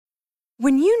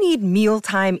When you need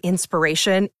mealtime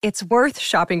inspiration, it's worth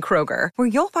shopping Kroger, where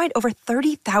you'll find over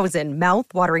 30,000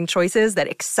 mouth-watering choices that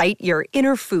excite your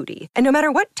inner foodie. And no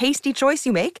matter what tasty choice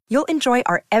you make, you'll enjoy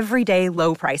our everyday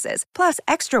low prices, plus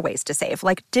extra ways to save,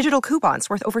 like digital coupons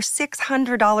worth over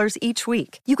 $600 each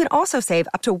week. You can also save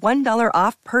up to $1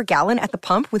 off per gallon at the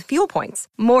pump with fuel points.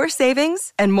 More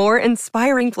savings and more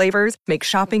inspiring flavors make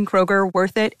shopping Kroger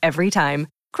worth it every time.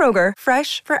 Kroger,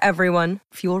 fresh for everyone.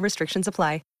 Fuel restrictions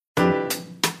apply.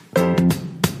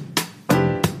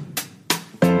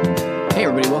 Hey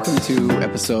everybody, welcome to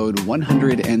episode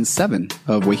 107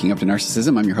 of Waking Up to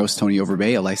Narcissism. I'm your host, Tony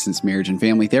Overbay, a licensed marriage and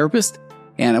family therapist.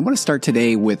 And I want to start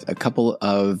today with a couple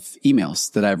of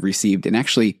emails that I've received, and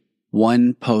actually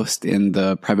one post in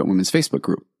the Private Women's Facebook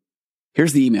group.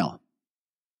 Here's the email.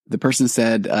 The person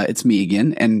said, it's me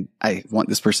again, and I want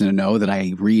this person to know that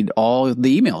I read all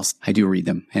the emails. I do read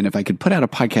them. And if I could put out a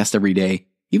podcast every day,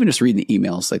 even just reading the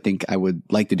emails, I think I would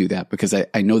like to do that because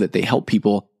I know that they help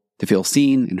people to feel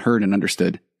seen and heard and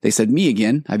understood. They said, me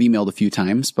again. I've emailed a few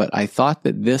times, but I thought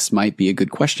that this might be a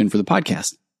good question for the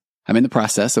podcast. I'm in the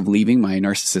process of leaving my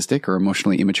narcissistic or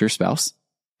emotionally immature spouse.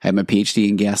 I have my PhD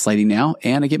in gaslighting now,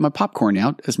 and I get my popcorn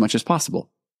out as much as possible.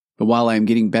 But while I'm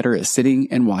getting better at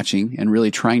sitting and watching and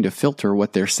really trying to filter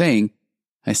what they're saying,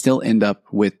 I still end up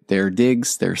with their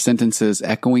digs, their sentences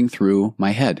echoing through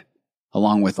my head,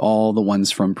 along with all the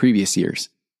ones from previous years.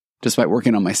 Despite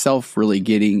working on myself, really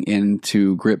getting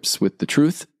into grips with the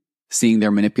truth, seeing their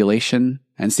manipulation,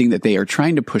 and seeing that they are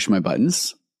trying to push my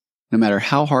buttons, no matter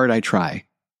how hard I try,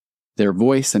 their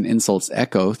voice and insults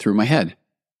echo through my head.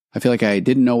 I feel like I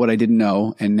didn't know what I didn't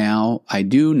know, and now I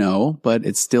do know, but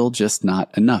it's still just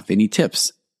not enough. Any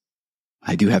tips?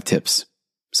 I do have tips,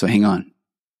 so hang on.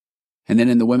 And then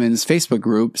in the women's Facebook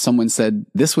group, someone said,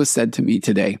 this was said to me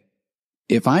today.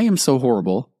 If I am so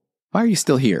horrible, why are you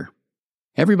still here?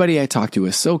 Everybody I talk to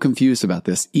is so confused about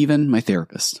this, even my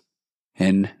therapist.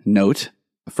 And note,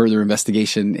 a further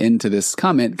investigation into this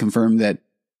comment confirmed that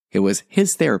it was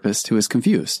his therapist who was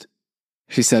confused.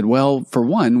 She said, well, for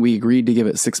one, we agreed to give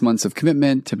it 6 months of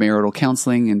commitment to marital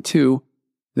counseling, and two,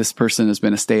 this person has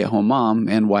been a stay-at-home mom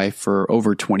and wife for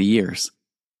over 20 years.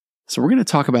 So we're going to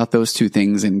talk about those two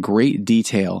things in great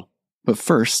detail. But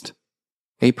first,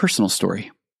 a personal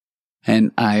story.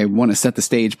 And I want to set the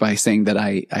stage by saying that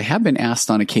I have been asked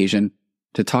on occasion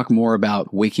to talk more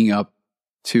about waking up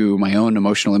to my own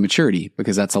emotional immaturity,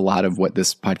 because that's a lot of what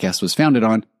this podcast was founded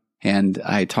on. And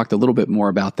I talked a little bit more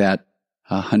about that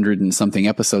 100 and something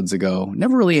episodes ago,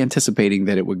 never really anticipating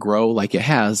that it would grow like it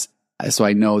has. So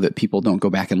I know that people don't go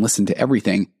back and listen to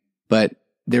everything, but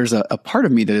there's a part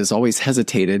of me that has always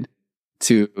hesitated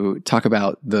to talk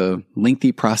about the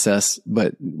lengthy process,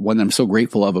 but one that I'm so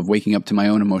grateful of waking up to my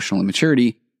own emotional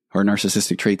immaturity or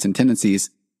narcissistic traits and tendencies.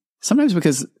 Sometimes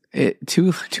because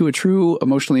to a true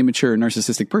emotionally immature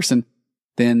narcissistic person,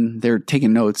 then they're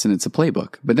taking notes and it's a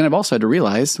playbook. But then I've also had to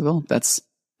realize, well, that's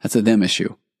a them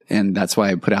issue. And that's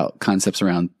why I put out concepts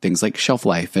around things like shelf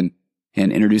life and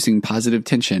introducing positive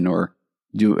tension, or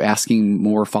asking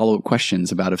more follow-up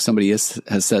questions about if somebody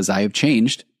says I have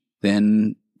changed,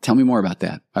 then tell me more about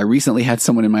that. I recently had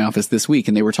someone in my office this week,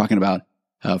 and they were talking about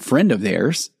a friend of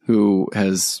theirs who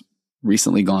has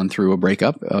recently gone through a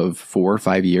breakup of 4 or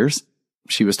 5 years.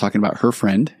 She was talking about her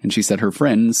friend, and she said her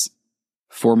friend's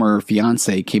former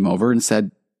fiance came over and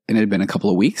said, and it had been a couple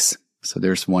of weeks. So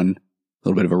there's one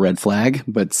little bit of a red flag,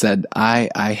 but said, I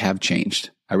have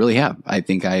changed. I really have. I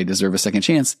think I deserve a second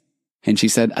chance. And she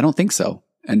said, I don't think so.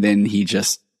 And then he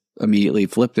just immediately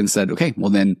flipped and said, okay, well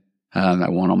then, I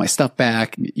want all my stuff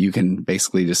back. You can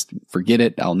basically just forget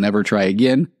it. I'll never try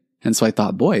again. And so I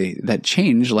thought, boy, that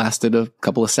change lasted a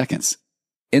couple of seconds.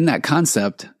 In that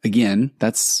concept, again,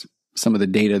 that's some of the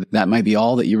data. That might be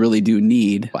all that you really do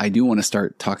need. I do want to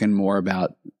start talking more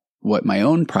about what my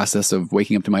own process of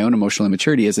waking up to my own emotional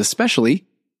immaturity is, especially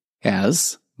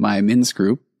as my men's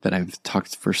group that I've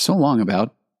talked for so long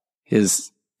about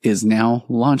is now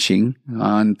launching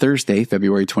on Thursday,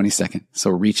 February 22nd. So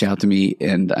reach out to me,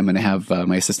 and I'm going to have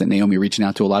my assistant Naomi reaching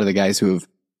out to a lot of the guys who have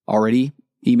already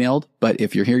emailed. But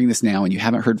if you're hearing this now and you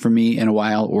haven't heard from me in a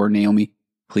while, or Naomi,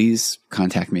 please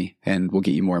contact me and we'll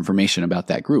get you more information about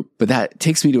that group. But that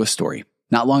takes me to a story.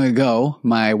 Not long ago,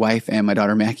 my wife and my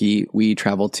daughter Mackie, we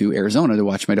traveled to Arizona to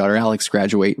watch my daughter Alex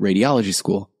graduate radiology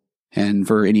school. And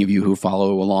for any of you who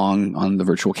follow along on the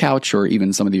virtual couch, or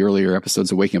even some of the earlier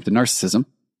episodes of Waking Up to Narcissism,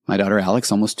 my daughter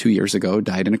Alex almost 2 years ago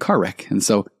died in a car wreck. And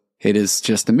so it is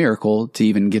just a miracle to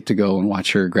even get to go and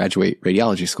watch her graduate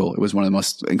radiology school. It was one of the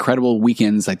most incredible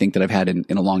weekends I think that I've had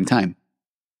in a long time.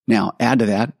 Now, add to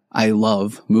that, I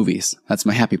love movies. That's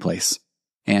my happy place.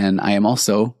 And I am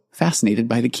also fascinated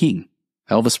by the king.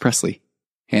 Elvis Presley.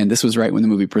 And this was right when the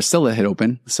movie Priscilla had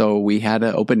opened. So we had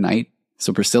an open night.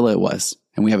 So Priscilla it was.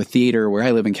 And we have a theater where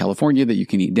I live in California that you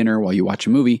can eat dinner while you watch a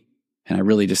movie. And I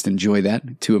really just enjoy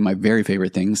that. Two of my very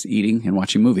favorite things, eating and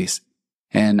watching movies.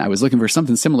 And I was looking for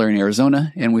something similar in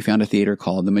Arizona, and we found a theater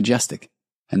called The Majestic.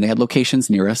 And they had locations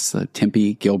near us,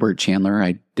 Tempe, Gilbert, Chandler.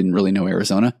 I didn't really know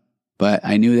Arizona, but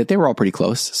I knew that they were all pretty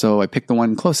close. So I picked the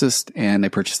one closest and I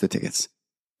purchased the tickets.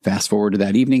 Fast forward to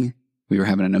that evening. We were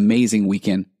having an amazing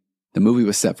weekend. The movie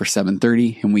was set for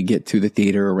 7:30 and we get to the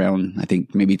theater around, I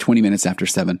think maybe 20 minutes after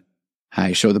 7.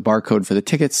 I show the barcode for the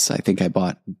tickets. I think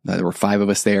there were 5 of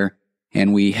us there,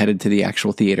 and we headed to the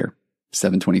actual theater.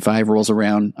 7:25 rolls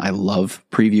around. I love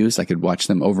previews. I could watch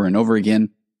them over and over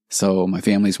again. So my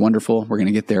family's wonderful. We're going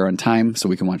to get there on time so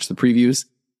we can watch the previews.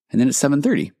 And then it's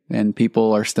 7:30 and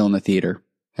people are still in the theater,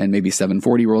 and maybe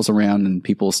 7:40 rolls around and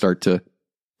people start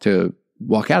to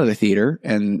walk out of the theater.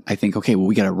 And I think, okay, well,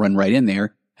 we got to run right in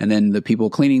there. And then the people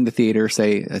cleaning the theater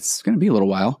say, it's going to be a little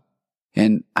while.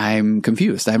 And I'm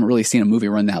confused. I haven't really seen a movie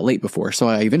run that late before. So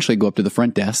I eventually go up to the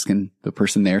front desk and the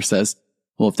person there says,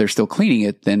 well, if they're still cleaning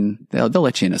it, then they'll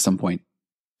let you in at some point.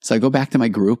 So I go back to my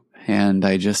group and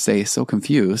I just say, so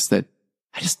confused that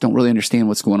I just don't really understand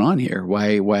what's going on here.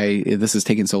 Why this is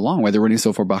taking so long, why they're running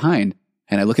so far behind.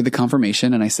 And I look at the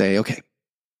confirmation and I say, okay,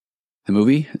 the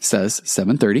movie says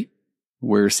 7:30.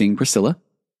 We're seeing Priscilla.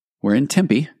 We're in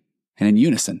Tempe and in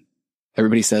unison.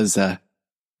 Everybody says,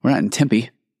 we're not in Tempe.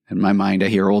 In my mind, I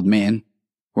hear old man.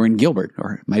 We're in Gilbert,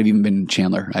 or it might have even been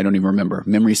Chandler. I don't even remember.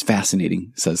 Memory's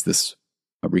fascinating, says this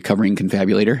recovering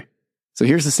confabulator. So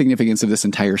here's the significance of this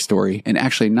entire story, and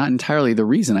actually not entirely the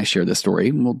reason I share this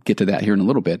story. We'll get to that here in a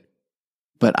little bit.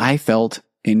 But I felt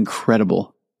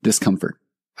incredible discomfort.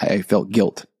 I felt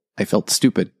guilt. I felt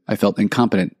stupid. I felt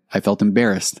incompetent. I felt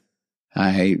embarrassed.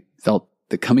 I felt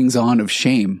the comings on of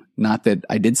shame. Not that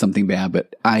I did something bad,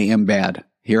 but I am bad.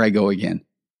 Here I go again.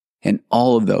 And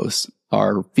all of those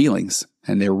are feelings,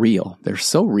 and they're real. They're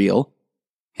so real,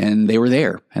 and they were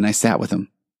there, and I sat with them.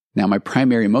 Now, my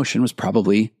primary emotion was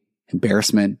probably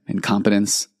embarrassment,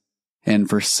 incompetence, and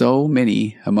for so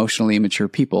many emotionally immature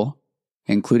people,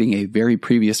 including a very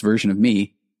previous version of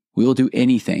me, we will do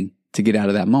anything to get out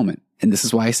of that moment. And this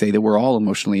is why I say that we're all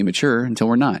emotionally immature until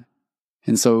we're not.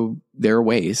 And so there are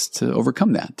ways to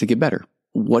overcome that, to get better.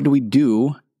 What do we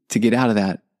do to get out of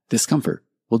that discomfort?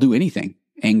 We'll do anything.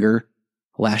 Anger,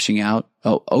 lashing out.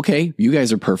 Oh, okay, you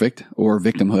guys are perfect. Or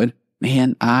victimhood.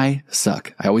 Man, I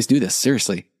suck. I always do this,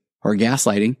 seriously. Or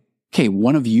gaslighting. Okay,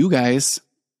 one of you guys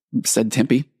said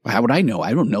Tempe. How would I know?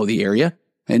 I don't know the area.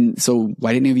 And so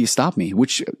why didn't any of you stop me?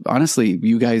 Which, honestly,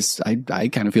 you guys, I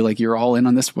kind of feel like you're all in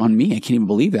on this on me. I can't even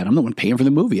believe that. I'm the one paying for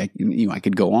the movie. I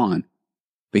could go on.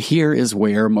 But here is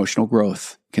where emotional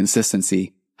growth,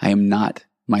 consistency, I am not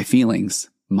my feelings,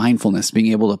 mindfulness,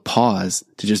 being able to pause,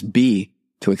 to just be,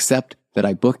 to accept that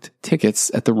I booked tickets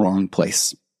at the wrong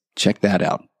place. Check that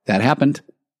out. That happened.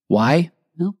 Why?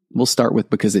 Well, we'll start with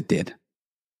because it did.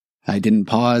 I didn't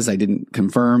pause. I didn't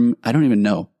confirm. I don't even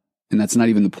know. And that's not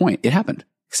even the point. It happened.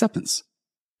 Acceptance.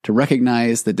 To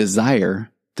recognize the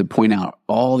desire to point out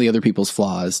all the other people's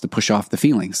flaws, to push off the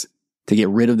feelings, to get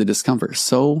rid of the discomfort.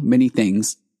 So many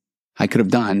things I could have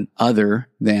done other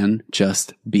than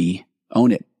just be.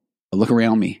 Own it. Look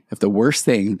around me. If the worst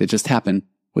thing that just happened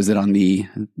was that on the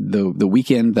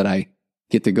weekend that I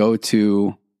get to go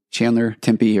to Chandler,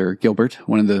 Tempe, or Gilbert,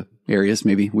 one of the areas,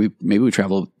 maybe we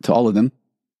travel to all of them,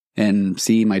 and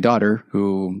see my daughter,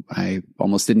 who I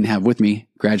almost didn't have with me,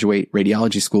 graduate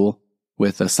radiology school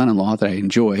with a son-in-law that I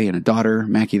enjoy and a daughter,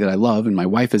 Mackie, that I love, and my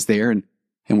wife is there, and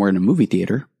we're in a movie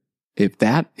theater. If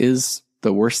that is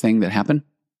the worst thing that happened,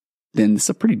 then it's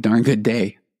a pretty darn good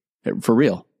day, for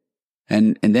real.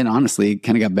 And then honestly, it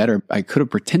kind of got better. I could have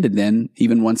pretended then,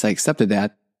 even once I accepted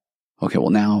that, okay, well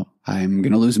now I'm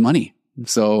going to lose money.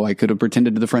 So I could have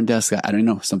pretended to the front desk, I don't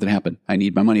know, something happened. I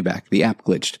need my money back. The app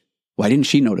glitched. Why didn't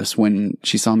she notice when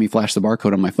she saw me flash the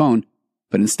barcode on my phone?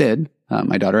 But instead,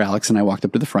 my daughter Alex and I walked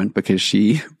up to the front because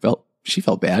she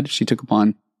felt bad. She took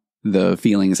upon the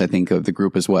feelings, I think, of the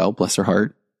group as well. Bless her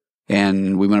heart.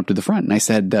 And we went up to the front and I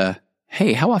said,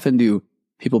 hey, how often do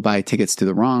people buy tickets to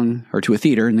the wrong or to a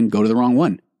theater and then go to the wrong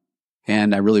one?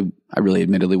 And I really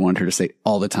admittedly wanted her to say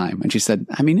all the time. And she said,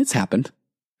 I mean, it's happened.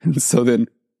 And so then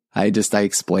I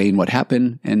explained what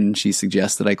happened, and she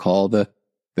suggests that I call the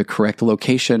correct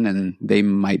location and they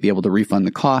might be able to refund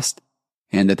the cost,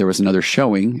 and that there was another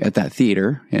showing at that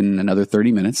theater in another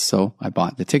 30 minutes. So I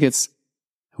bought the tickets.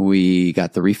 We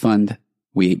got the refund.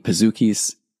 We ate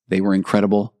Pizookies. They were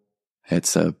incredible.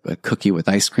 It's a cookie with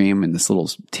ice cream and this little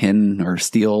tin or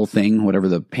steel thing, whatever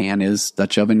the pan is,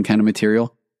 Dutch oven kind of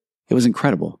material. It was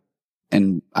incredible.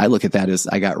 And I look at that as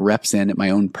I got reps in at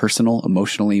my own personal,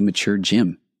 emotionally mature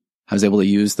gym. I was able to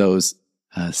use those,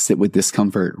 sit with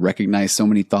discomfort, recognize so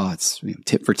many thoughts,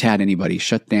 tit for tat anybody,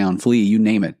 shut down, flee, you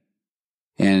name it.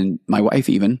 And my wife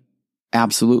even,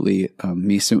 absolutely,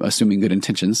 me assuming good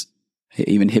intentions,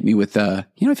 even hit me with, I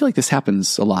feel like this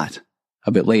happens a lot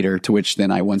a bit later, to which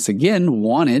then I once again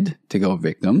wanted to go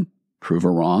victim, prove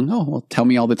her wrong. Oh, well, tell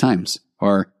me all the times.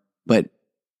 But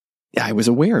I was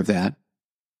aware of that.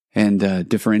 And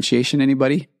differentiation,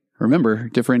 anybody? Remember,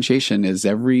 differentiation is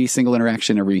every single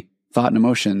interaction, every thought and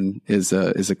emotion is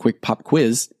a quick pop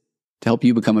quiz to help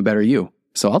you become a better you.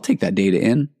 So I'll take that data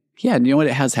in. Yeah, and you know what?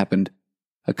 It has happened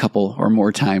a couple or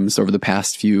more times over the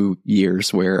past few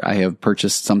years where I have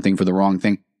purchased something for the wrong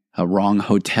thing, a wrong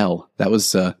hotel. That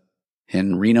was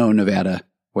in Reno, Nevada,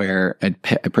 where I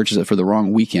purchased it for the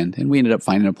wrong weekend, and we ended up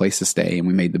finding a place to stay, and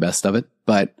we made the best of it.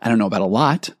 But I don't know about a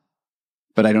lot.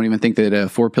 But I don't even think that a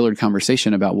 4-pillared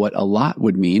conversation about what a lot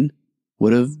would mean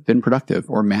would have been productive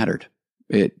or mattered.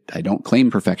 I don't claim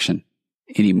perfection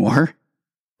anymore.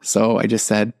 So I just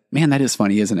said, man, that is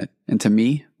funny, isn't it? And to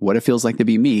me, what it feels like to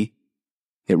be me,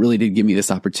 it really did give me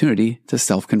this opportunity to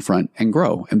self-confront and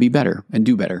grow and be better and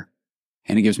do better.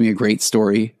 And it gives me a great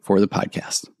story for the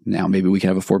podcast. Now, maybe we can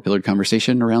have a 4-pillared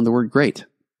conversation around the word great,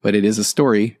 but it is a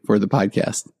story for the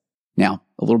podcast. Now,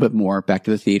 a little bit more back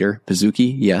to the theater.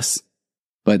 Pizookie, yes.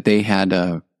 But they had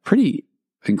a pretty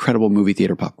incredible movie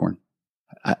theater popcorn.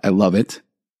 I love it.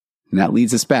 And that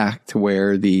leads us back to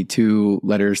where the 2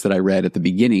 letters that I read at the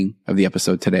beginning of the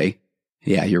episode today.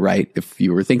 Yeah, you're right. If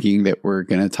you were thinking that we're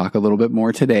going to talk a little bit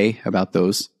more today about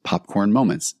those popcorn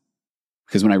moments.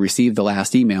 Because when I received the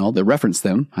last email that referenced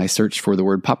them, I searched for the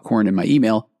word popcorn in my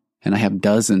email, and I have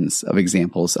dozens of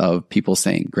examples of people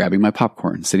saying, grabbing my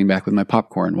popcorn, sitting back with my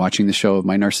popcorn, watching the show of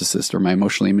my narcissist or my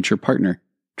emotionally immature partner,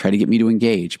 try to get me to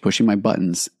engage, pushing my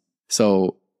buttons.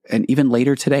 So, and even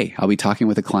later today, I'll be talking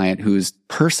with a client whose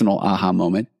personal aha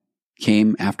moment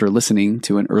came after listening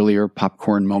to an earlier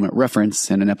popcorn moment reference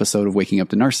in an episode of Waking Up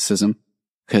to Narcissism,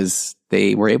 because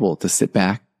they were able to sit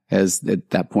back as at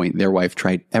that point, their wife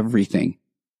tried everything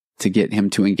to get him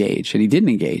to engage, and he didn't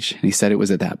engage. And he said it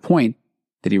was at that point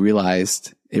that he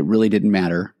realized it really didn't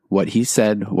matter what he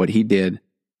said, what he did,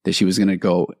 that she was going to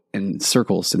go in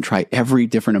circles and try every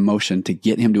different emotion to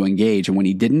get him to engage. And when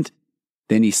he didn't,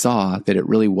 then he saw that it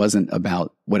really wasn't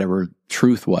about whatever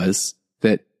truth was,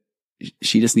 that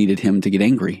she just needed him to get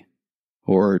angry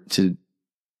or to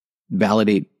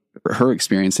validate her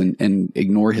experience and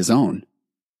ignore his own.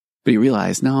 But he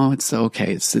realized, no, it's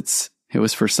okay. It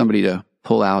was for somebody to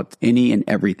pull out any and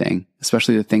everything,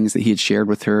 especially the things that he had shared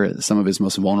with her at some of his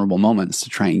most vulnerable moments,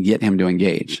 to try and get him to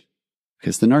engage.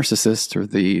 Because the narcissist, or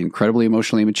the incredibly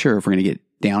emotionally immature, if we're going to get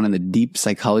down in the deep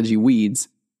psychology weeds,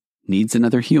 needs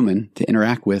another human to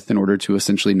interact with in order to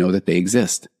essentially know that they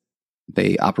exist.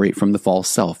 They operate from the false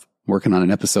self. Working on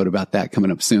an episode about that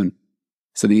coming up soon.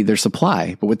 So they need their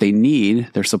supply, but what they need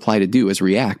their supply to do is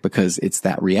react, because it's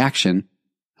that reaction.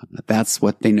 That's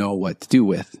what they know what to do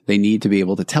with. They need to be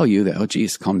able to tell you that, oh,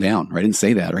 geez, calm down, or I didn't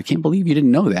say that, or I can't believe you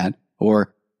didn't know that,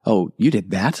 or, oh, you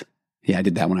did that? Yeah, I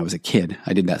did that when I was a kid.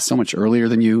 I did that so much earlier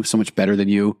than you, so much better than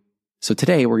you. So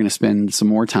today we're going to spend some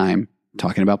more time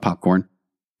talking about popcorn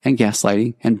and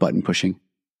gaslighting and button pushing.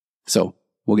 So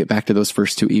we'll get back to those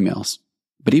first 2 emails.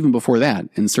 But even before that,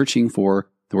 in searching for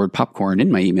the word popcorn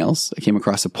in my emails, I came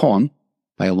across a poem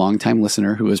by a longtime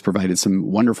listener who has provided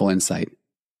some wonderful insight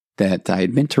that I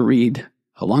had meant to read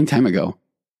a long time ago,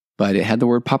 but it had the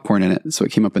word popcorn in it, so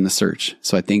it came up in the search.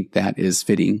 So I think that is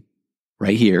fitting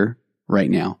right here, right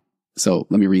now. So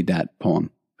let me read that poem.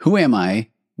 Who am I?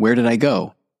 Where did I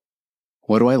go?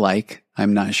 What do I like?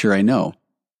 I'm not sure I know.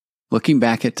 Looking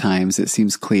back at times, it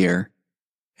seems clear.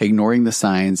 Ignoring the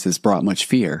signs has brought much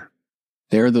fear.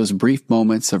 There are those brief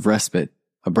moments of respite,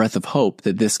 a breath of hope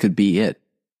that this could be it.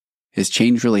 Is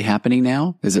change really happening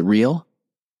now? Is it real?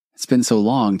 It's been so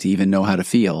long to even know how to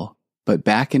feel, but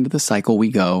back into the cycle we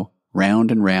go,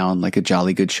 round and round like a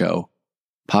jolly good show.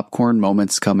 Popcorn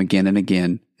moments come again and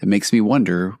again. It makes me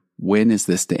wonder, when is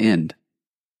this to end?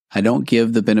 I don't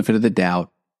give the benefit of the doubt,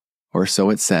 or so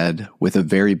it said, with a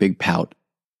very big pout.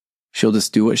 She'll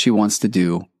just do what she wants to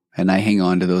do, and I hang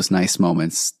on to those nice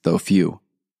moments, though few.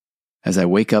 As I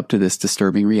wake up to this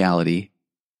disturbing reality,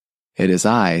 it is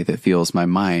I that feels my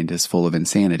mind is full of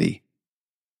insanity.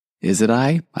 Is it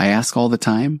I ask all the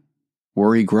time?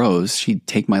 Worry grows, she'd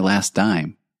take my last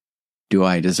dime. Do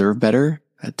I deserve better?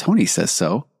 Tony says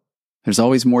so. There's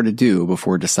always more to do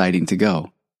before deciding to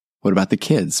go. What about the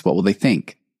kids? What will they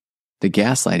think? The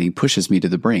gaslighting pushes me to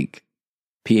the brink.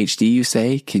 PhD, you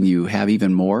say? Can you have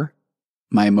even more?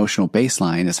 My emotional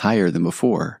baseline is higher than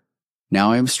before.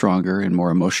 Now I am stronger and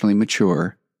more emotionally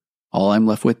mature. All I'm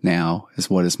left with now is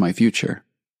what is my future.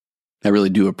 I really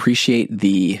do appreciate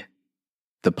the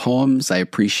poems. I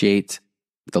appreciate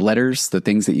the letters, the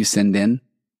things that you send in.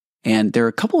 And there are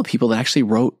a couple of people that actually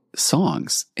wrote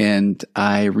songs, and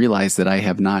I realized that I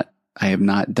have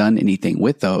not done anything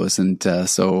with those. And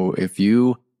so if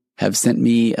you have sent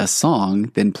me a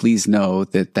song, then please know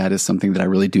that that is something that I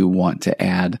really do want to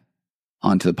add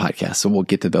onto the podcast. So we'll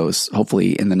get to those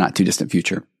hopefully in the not too distant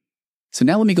future. So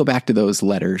now let me go back to those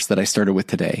letters that I started with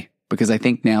today, because I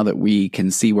think now that we can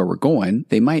see where we're going,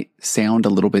 they might sound a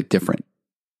little bit different,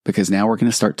 because now we're going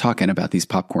to start talking about these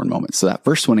popcorn moments. So that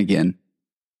first one again,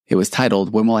 it was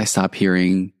titled, "When Will I Stop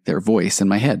Hearing Their Voice in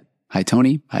My Head?" Hi,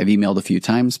 Tony. I've emailed a few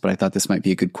times, but I thought this might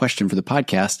be a good question for the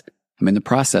podcast. I'm in the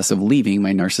process of leaving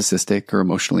my narcissistic or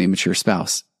emotionally immature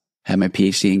spouse. I have my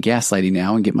PhD in gaslighting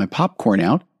now and get my popcorn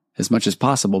out as much as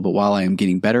possible, but while I am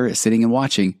getting better at sitting and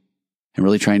watching and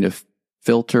really trying to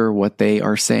filter what they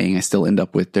are saying, I still end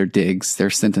up with their digs, their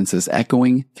sentences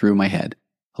echoing through my head,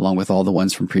 along with all the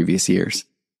ones from previous years.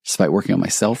 Despite working on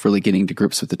myself, really getting to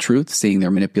grips with the truth, seeing their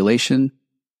manipulation,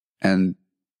 and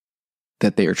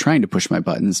that they are trying to push my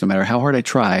buttons, no matter how hard I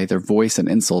try, their voice and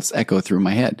insults echo through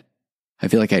my head. I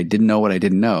feel like I didn't know what I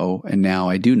didn't know, and now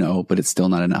I do know, but it's still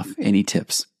not enough. Any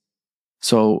tips?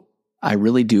 So I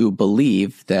really do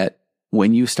believe that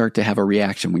when you start to have a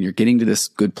reaction, when you're getting to this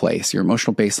good place, your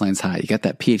emotional baseline's high, you got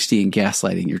that PhD in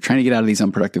gaslighting, you're trying to get out of these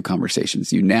unproductive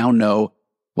conversations, you now know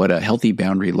what a healthy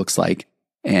boundary looks like,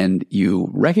 and you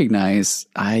recognize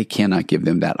I cannot give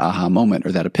them that aha moment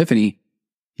or that epiphany.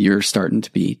 You're starting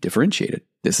to be differentiated.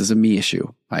 This is a me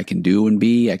issue. I can do and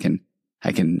be. I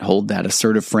can hold that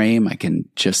assertive frame. I can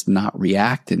just not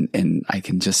react and I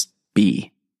can just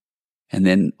be. And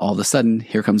then all of a sudden,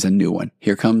 here comes a new one.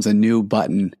 Here comes a new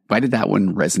button. Why did that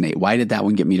one resonate? Why did that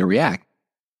one get me to react?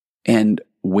 And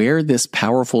where this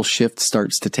powerful shift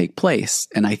starts to take place,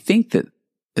 and I think that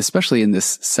especially in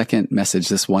this second message,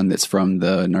 this one that's from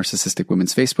the Narcissistic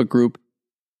Women's Facebook group,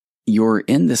 you're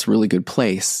in this really good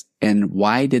place. And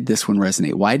why did this one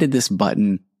resonate? Why did this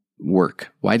button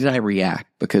work? Why did I react?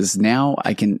 Because now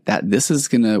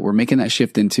we're making that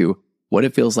shift into what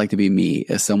it feels like to be me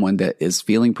as someone that is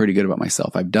feeling pretty good about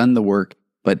myself. I've done the work,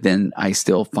 but then I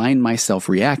still find myself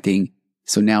reacting.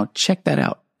 So now check that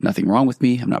out. Nothing wrong with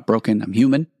me. I'm not broken. I'm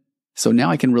human. So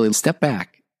now I can really step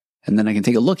back and then I can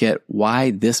take a look at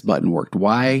why this button worked.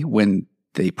 Why, when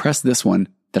they pressed this one,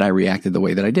 that I reacted the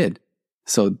way that I did.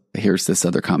 So here's this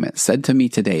other comment. Said to me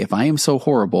today, "If I am so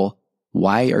horrible,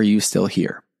 why are you still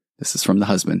here?" This is from the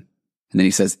husband. And then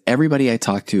he says, "Everybody I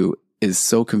talk to is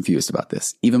so confused about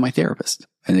this, even my therapist."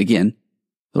 And again,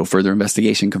 a little further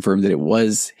investigation confirmed that it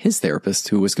was his therapist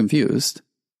who was confused,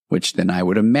 which then I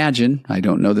would imagine, I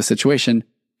don't know the situation,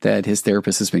 that his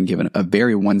therapist has been given a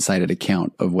very one-sided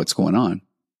account of what's going on.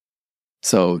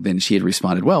 So then she had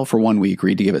responded, "Well, for one, we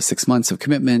agreed to give it 6 months of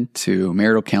commitment to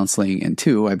marital counseling. And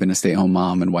 2, I've been a stay-at-home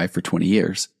mom and wife for 20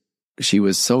 years. She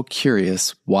was so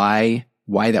curious why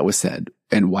that was said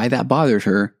and why that bothered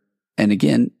her. And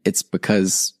again, it's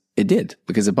because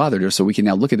it bothered her. So we can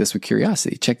now look at this with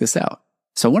curiosity. Check this out.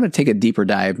 So I want to take a deeper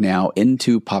dive now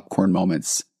into popcorn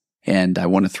moments. And I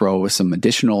want to throw some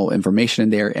additional information in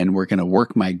there. And we're going to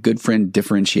work my good friend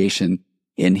differentiation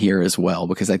in here as well,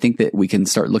 because I think that we can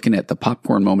start looking at the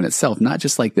popcorn moment itself, not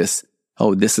just like this,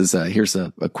 here's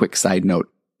a quick side note,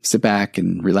 sit back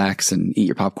and relax and eat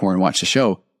your popcorn and watch the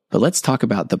show. But let's talk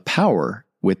about the power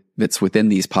that's within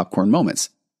these popcorn moments.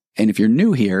 And if you're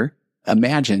new here,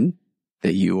 imagine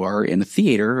that you are in a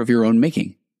theater of your own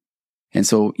making. And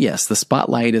so, yes, the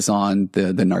spotlight is on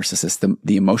the narcissist,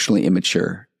 the emotionally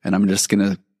immature. And I'm just going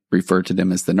to refer to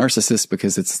them as the narcissist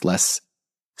because it's less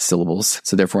syllables.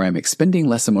 So therefore, I'm expending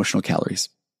less emotional calories.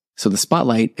 So the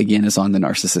spotlight, again, is on the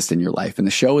narcissist in your life, and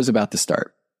the show is about to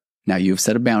start. Now, you've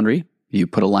set a boundary. You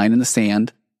put a line in the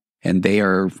sand, and they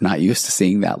are not used to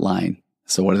seeing that line.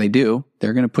 So what do?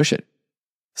 They're going to push it.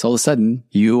 So all of a sudden,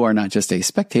 you are not just a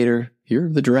spectator, you're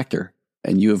the director,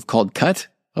 and you have called cut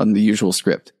on the usual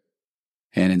script.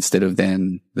 And instead of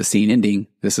then the scene ending,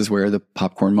 this is where the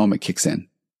popcorn moment kicks in,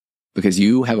 because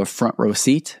you have a front row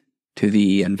seat to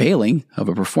the unveiling of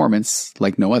a performance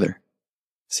like no other.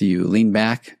 So you lean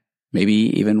back, maybe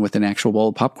even with an actual bowl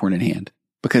of popcorn in hand,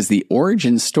 because the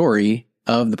origin story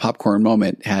of the popcorn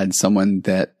moment had someone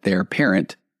that their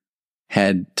parent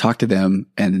had talked to them,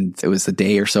 and it was a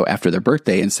day or so after their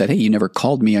birthday, and said, "Hey, you never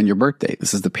called me on your birthday."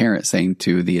 This is the parent saying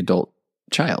to the adult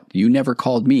child, "You never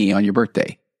called me on your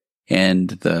birthday." And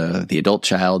the adult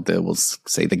child, we'll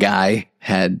say the guy,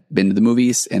 had been to the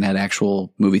movies and had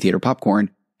actual movie theater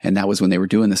popcorn And that was when they were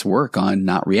doing this work on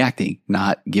not reacting,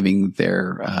 not giving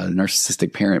their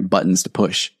narcissistic parent buttons to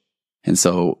push. And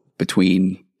so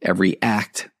between every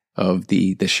act of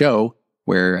the show,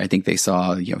 where I think they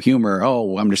saw, humor,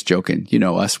 oh, I'm just joking,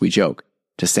 us, we joke,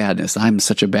 to sadness, I'm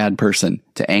such a bad person,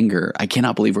 to anger, I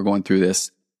cannot believe we're going through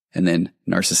this. And then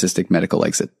narcissistic medical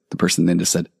exit. The person then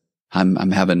just said, I'm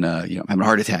having having a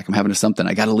heart attack, I'm having something,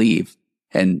 I got to leave.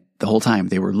 And the whole time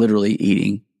they were literally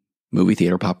eating movie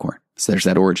theater popcorn. So there's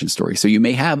that origin story. So you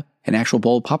may have an actual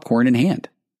bowl of popcorn in hand,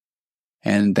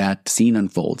 and that scene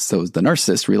unfolds. So the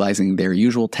narcissist, realizing their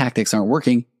usual tactics aren't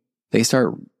working, they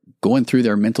start going through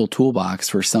their mental toolbox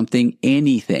for something,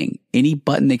 anything, any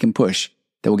button they can push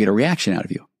that will get a reaction out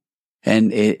of you.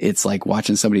 And it's like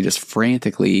watching somebody just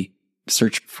frantically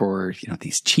search for,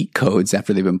 these cheat codes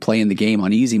after they've been playing the game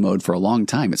on easy mode for a long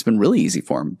time. It's been really easy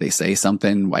for them. They say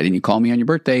something, why didn't you call me on your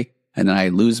birthday? And then I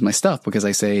lose my stuff because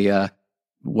I say,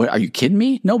 what, are you kidding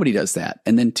me? Nobody does that.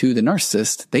 And then to the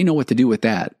narcissist, they know what to do with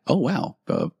that. Oh, wow.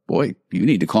 Boy, you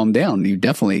need to calm down.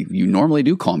 You normally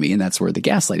do call me. And that's where the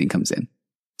gaslighting comes in.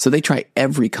 So they try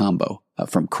every combo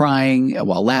from crying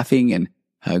while laughing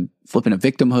and flipping a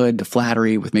victimhood to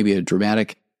flattery with maybe a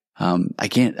dramatic, I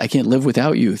can't live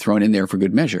without you thrown in there for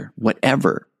good measure.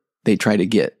 Whatever they try to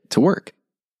get to work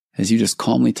as you just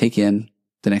calmly take in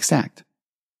the next act.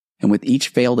 And with each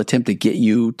failed attempt to get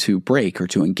you to break or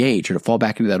to engage or to fall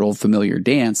back into that old familiar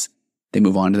dance, they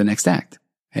move on to the next act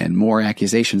and more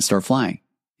accusations start flying.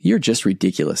 You're just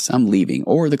ridiculous. I'm leaving.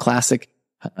 Or the classic,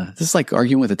 this is like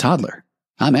arguing with a toddler.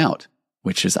 I'm out,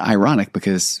 which is ironic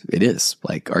because it is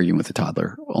like arguing with a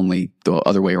toddler, only the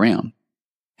other way around.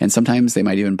 And sometimes they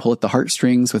might even pull at the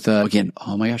heartstrings with again,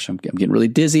 oh my gosh, I'm getting really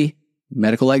dizzy,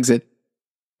 medical exit.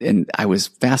 And I was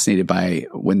fascinated by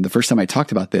when the first time I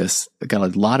talked about this, I got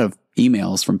a lot of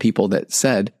emails from people that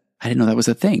said, I didn't know that was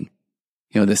a thing.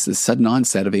 This is sudden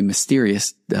onset of a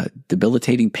mysterious,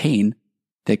 debilitating pain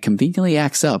that conveniently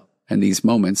acts up in these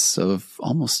moments of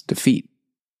almost defeat.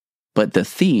 But the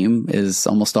theme is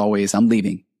almost always, I'm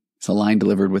leaving. It's a line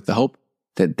delivered with the hope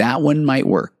that one might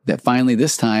work, that finally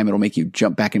this time it'll make you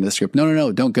jump back into the script.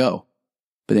 No, don't go.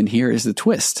 But then here is the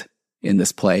twist in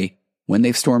this play. When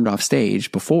they've stormed off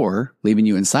stage before, leaving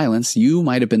you in silence, you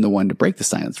might have been the one to break the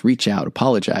silence, reach out,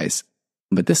 apologize.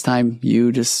 But this time,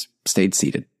 you just stayed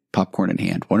seated, popcorn in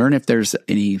hand. Wondering if there's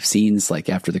any scenes like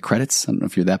after the credits. I don't know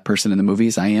if you're that person in the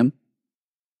movies. I am.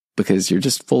 Because you're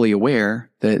just fully aware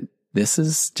that this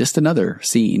is just another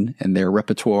scene in their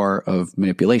repertoire of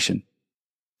manipulation.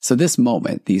 So this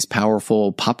moment, these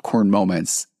powerful popcorn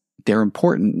moments, they're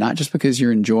important not just because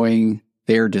you're enjoying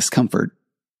their discomfort,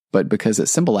 but because it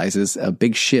symbolizes a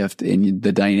big shift in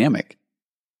the dynamic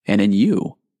and in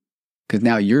you. Because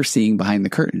now you're seeing behind the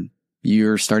curtain.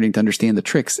 You're starting to understand the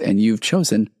tricks and you've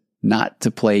chosen not to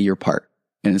play your part.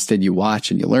 And instead you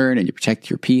watch and you learn and you protect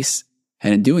your peace.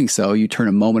 And in doing so, you turn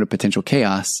a moment of potential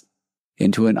chaos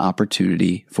into an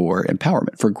opportunity for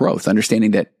empowerment, for growth,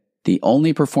 understanding that the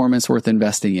only performance worth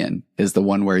investing in is the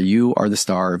one where you are the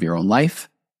star of your own life.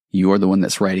 You are the one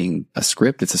that's writing a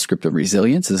script. It's a script of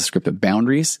resilience. It's a script of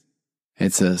boundaries.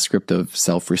 It's a script of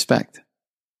self-respect.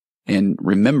 And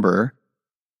remember,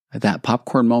 that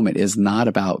popcorn moment is not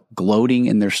about gloating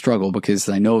in their struggle, because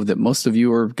I know that most of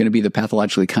you are going to be the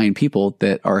pathologically kind people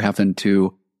that are having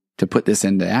to put this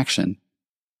into action.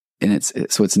 And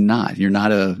so it's not, you're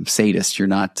not a sadist. You're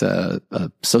not a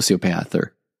sociopath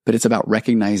but it's about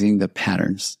recognizing the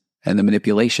patterns and the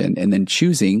manipulation and then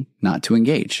choosing not to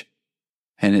engage.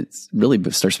 And it really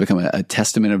starts to become a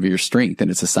testament of your strength.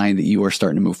 And it's a sign that you are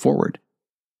starting to move forward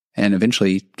and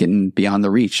eventually getting beyond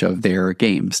the reach of their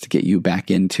games to get you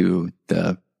back into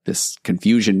this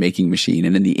confusion making machine.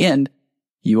 And in the end,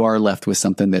 you are left with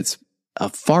something that's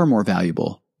far more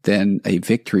valuable than a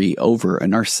victory over a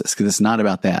narcissist. Because it's not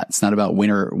about that. It's not about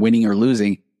winning or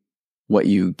losing. What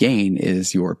you gain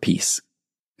is your peace.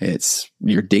 It's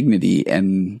your dignity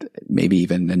and maybe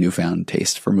even a newfound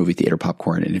taste for movie theater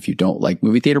popcorn. And if you don't like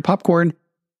movie theater popcorn,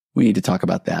 we need to talk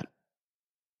about that.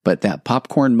 But that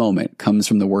popcorn moment comes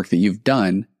from the work that you've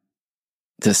done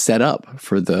to set up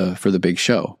for the big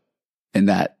show. And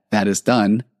that is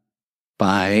done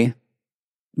by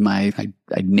I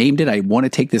named it. I want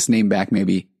to take this name back,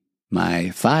 maybe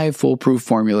my 5 foolproof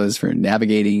formulas for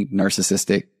navigating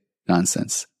narcissistic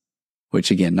nonsense, which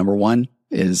again, number 1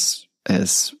 is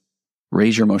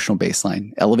raise your emotional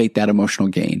baseline, elevate that emotional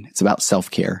gain. It's about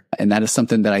self-care. And that is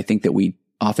something that I think that we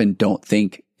often don't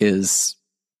think is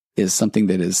something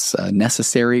that is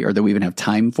necessary or that we even have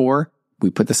time for.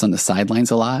 We put this on the sidelines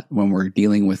a lot when we're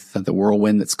dealing with the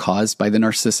whirlwind that's caused by the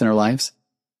narcissist in our lives.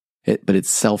 But it's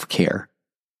self-care.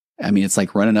 I mean, it's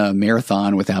like running a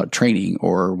marathon without training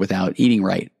or without eating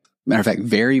right. Matter of fact,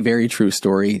 very, very true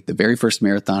story. The very first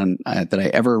marathon that I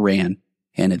ever ran.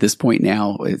 And at this point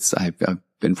now, I've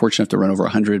been fortunate enough to run over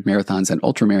 100 marathons and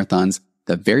ultra marathons.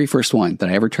 The very first one that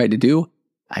I ever tried to do,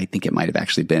 I think it might have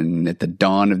actually been at the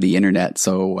dawn of the internet.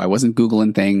 So I wasn't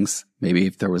Googling things. Maybe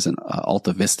if there was an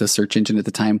Alta Vista search engine at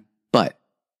the time, but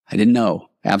I didn't know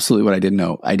absolutely what I didn't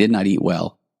know. I did not eat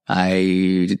well.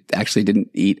 I actually didn't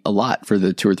eat a lot for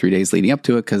the 2 or 3 days leading up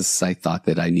to it because I thought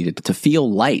that I needed to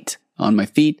feel light on my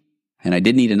feet, and I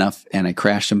didn't eat enough, and I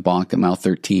crashed and bonked at mile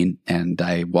 13, and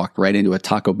I walked right into a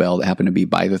Taco Bell that happened to be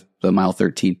by the mile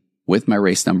 13 with my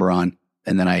race number on,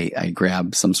 and then I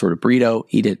grab some sort of burrito,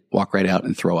 eat it, walk right out,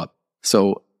 and throw up.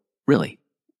 So really,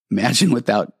 imagine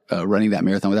without running that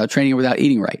marathon, without training, or without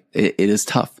eating right. It is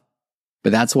tough.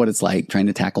 But that's what it's like trying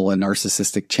to tackle a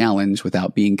narcissistic challenge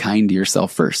without being kind to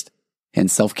yourself first.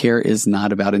 And self-care is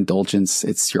not about indulgence.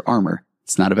 It's your armor.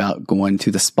 It's not about going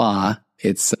to the spa.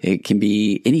 It can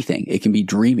be anything. It can be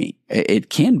dreaming.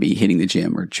 It can be hitting the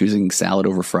gym or choosing salad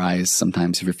over fries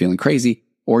sometimes if you're feeling crazy,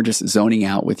 or just zoning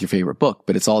out with your favorite book.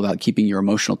 But it's all about keeping your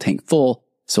emotional tank full.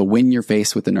 So when you're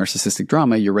faced with the narcissistic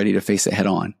drama, you're ready to face it head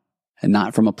on and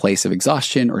not from a place of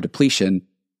exhaustion or depletion.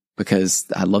 Because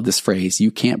I love this phrase,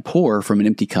 you can't pour from an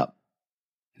empty cup.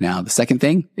 Now, the second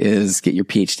thing is get your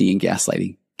PhD in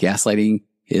gaslighting. Gaslighting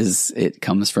it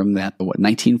comes from that,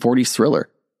 1940s thriller,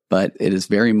 but it is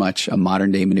very much a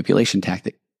modern day manipulation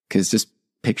tactic. Because just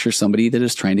picture somebody that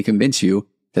is trying to convince you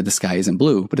that the sky isn't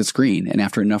blue, but it's green. And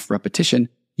after enough repetition,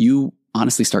 you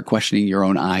honestly start questioning your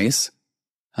own eyes.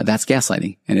 That's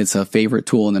gaslighting. And it's a favorite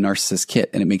tool in the narcissist kit.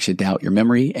 And it makes you doubt your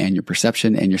memory and your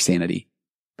perception and your sanity.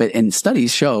 And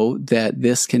studies show that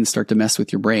this can start to mess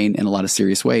with your brain in a lot of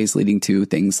serious ways, leading to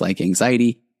things like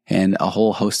anxiety and a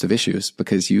whole host of issues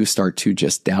because you start to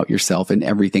just doubt yourself in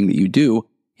everything that you do.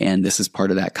 And this is part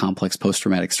of that complex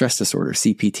post-traumatic stress disorder,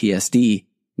 CPTSD,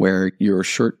 where your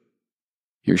shirt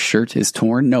is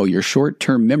torn. No, your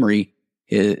short-term memory,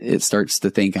 it starts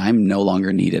to think I'm no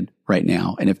longer needed right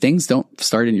now. And if things don't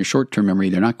start in your short-term memory,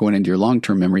 they're not going into your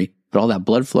long-term memory, but all that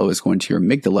blood flow is going to your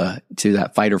amygdala, to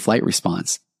that fight or flight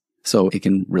response. So it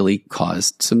can really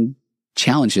cause some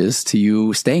challenges to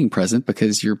you staying present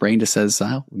because your brain just says,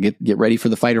 oh, get ready for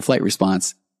the fight or flight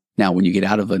response. Now, when you get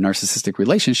out of a narcissistic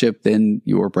relationship, then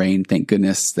your brain, thank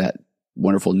goodness, that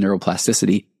wonderful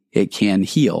neuroplasticity, it can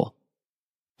heal.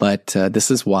 But this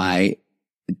is why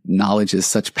knowledge is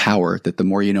such power that the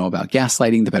more you know about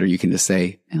gaslighting, the better you can just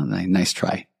say, oh, nice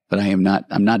try. But I'm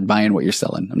not buying what you're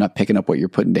selling. I'm not picking up what you're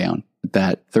putting down.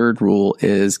 That third rule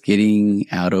is getting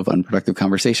out of unproductive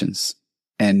conversations.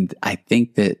 And I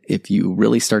think that if you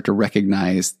really start to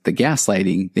recognize the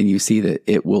gaslighting, then you see that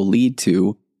it will lead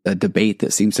to a debate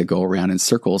that seems to go around in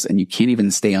circles and you can't even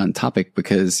stay on topic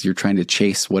because you're trying to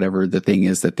chase whatever the thing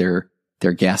is that they're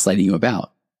gaslighting you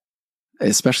about.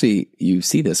 Especially you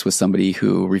see this with somebody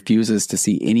who refuses to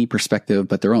see any perspective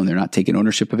but their own. They're not taking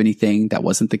ownership of anything. That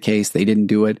wasn't the case. They didn't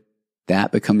do it.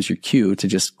 That becomes your cue to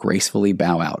just gracefully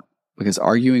bow out. Because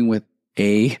arguing with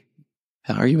a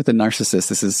narcissist,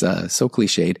 this is so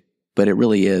cliched, but it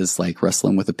really is like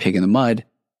wrestling with a pig in the mud.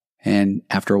 And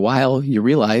after a while, you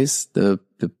realize the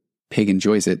pig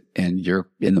enjoys it and you're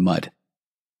in the mud.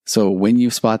 So when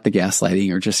you spot the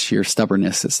gaslighting or just sheer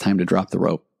stubbornness, it's time to drop the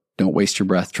rope. Don't waste your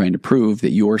breath trying to prove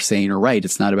that you're sane or right.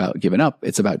 It's not about giving up.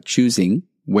 It's about choosing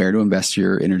where to invest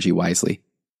your energy wisely.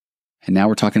 And now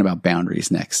we're talking about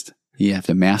boundaries next. You have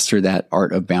to master that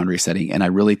art of boundary setting. And I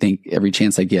really think every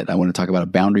chance I get, I want to talk about a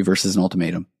boundary versus an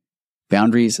ultimatum.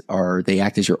 Boundaries they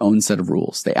act as your own set of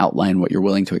rules. They outline what you're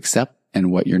willing to accept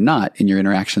and what you're not in your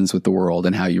interactions with the world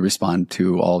and how you respond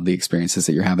to all of the experiences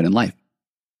that you're having in life.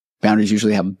 Boundaries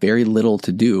usually have very little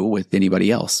to do with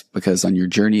anybody else because on your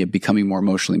journey of becoming more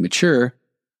emotionally mature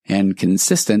and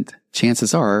consistent,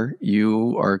 chances are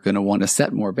you are going to want to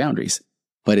set more boundaries.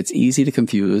 But it's easy to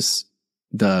confuse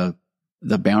the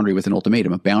boundary with an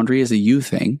ultimatum. A boundary is a you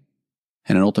thing,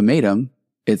 and an ultimatum,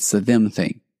 it's a them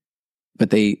thing.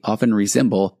 But a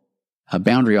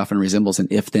boundary often resembles an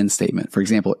if-then statement. For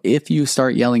example, if you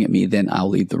start yelling at me, then I'll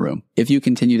leave the room. If you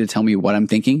continue to tell me what I'm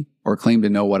thinking or claim to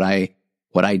know what I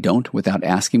don't without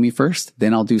asking me first,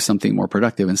 then I'll do something more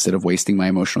productive instead of wasting my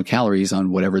emotional calories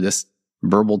on whatever this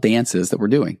verbal dance is that we're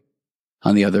doing.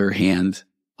 On the other hand,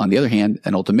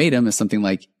 an ultimatum is something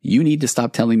like, you need to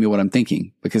stop telling me what I'm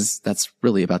thinking, because that's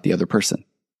really about the other person.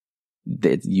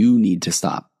 That you need to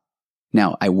stop.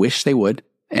 Now, I wish they would,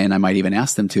 and I might even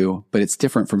ask them to, but it's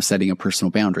different from setting a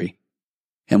personal boundary.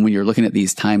 And when you're looking at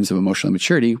these times of emotional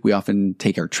maturity, we often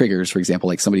take our triggers, for example,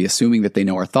 like somebody assuming that they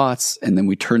know our thoughts, and then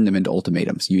we turn them into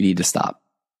ultimatums. You need to stop.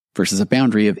 versus a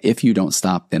boundary of if you don't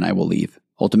stop, then I will leave.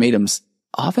 Ultimatums,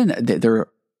 often they're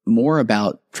more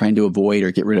about trying to avoid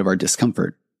or get rid of our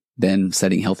discomfort than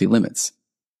setting healthy limits.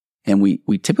 And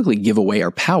we typically give away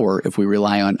our power if we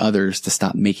rely on others to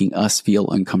stop making us feel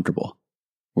uncomfortable.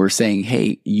 We're saying,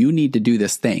 hey, you need to do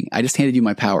this thing. I just handed you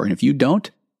my power. And if you don't,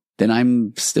 then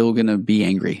I'm still going to be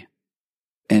angry.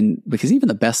 And because even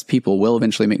the best people will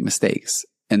eventually make mistakes.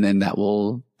 And then that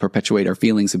will perpetuate our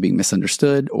feelings of being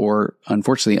misunderstood or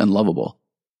unfortunately unlovable.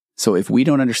 So if we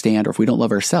don't understand or if we don't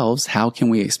love ourselves, how can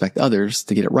we expect others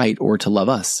to get it right or to love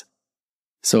us?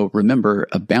 So remember,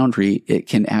 a boundary, it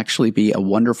can actually be a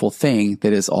wonderful thing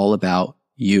that is all about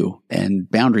you. And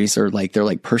boundaries are they're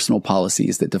like personal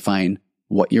policies that define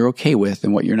what you're okay with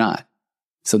and what you're not.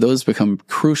 So those become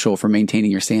crucial for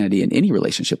maintaining your sanity in any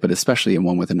relationship, but especially in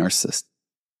one with a narcissist.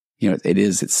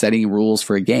 It's setting rules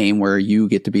for a game where you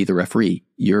get to be the referee.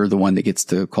 You're the one that gets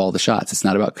to call the shots. It's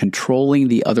not about controlling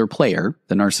the other player,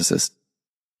 the narcissist,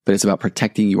 but it's about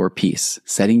protecting your peace.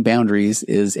 Setting boundaries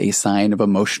is a sign of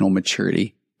emotional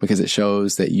maturity because it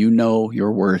shows that you know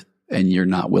your worth and you're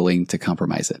not willing to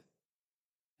compromise it.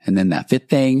 And then that fifth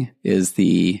thing is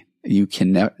you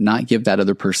can not give that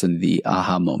other person the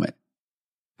aha moment,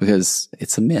 because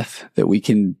it's a myth that we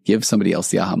can give somebody else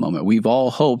the aha moment. We've all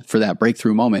hoped for that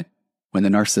breakthrough moment when the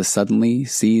narcissist suddenly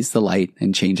sees the light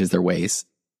and changes their ways.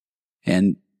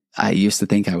 And I used to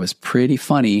think I was pretty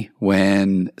funny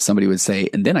when somebody would say,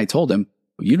 and then I told him,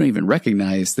 you don't even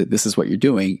recognize that this is what you're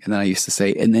doing. And then I used to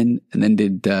say, and then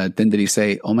did he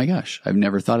say, oh my gosh, I've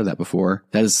never thought of that before.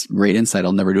 That is great insight.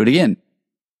 I'll never do it again.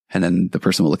 And then the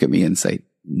person will look at me and say,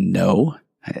 no.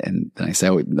 And then I say,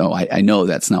 oh, no, I know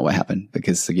that's not what happened,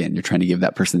 because again, you're trying to give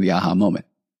that person the aha moment.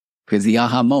 Because the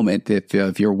aha moment,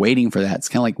 if you're waiting for that, it's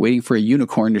kind of like waiting for a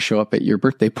unicorn to show up at your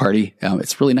birthday party.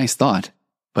 It's a really nice thought,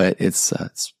 but it's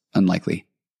unlikely.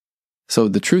 So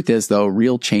the truth is, though,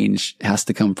 real change has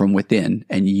to come from within,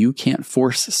 and you can't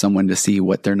force someone to see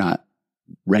what they're not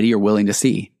ready or willing to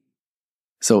see.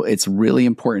 So it's really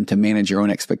important to manage your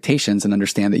own expectations and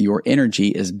understand that your energy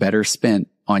is better spent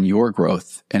on your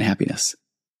growth and happiness.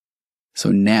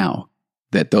 So now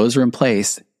that those are in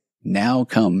place, now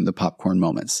come the popcorn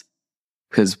moments.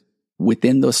 Because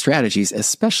within those strategies,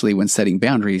 especially when setting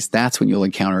boundaries, that's when you'll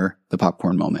encounter the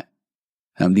popcorn moment.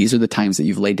 These are the times that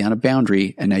you've laid down a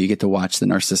boundary, and now you get to watch the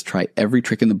narcissist try every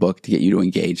trick in the book to get you to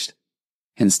engage.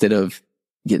 Instead of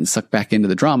getting sucked back into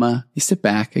the drama, you sit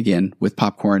back again with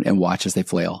popcorn and watch as they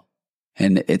flail.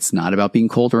 And it's not about being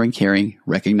cold or uncaring,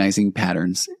 recognizing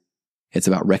patterns. It's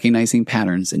about recognizing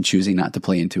patterns and choosing not to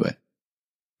play into it.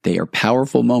 They are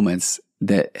powerful moments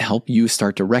that help you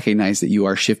start to recognize that you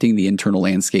are shifting the internal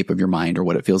landscape of your mind, or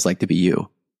what it feels like to be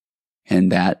you.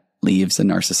 And that leaves a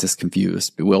narcissist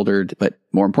confused, bewildered, but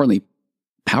more importantly,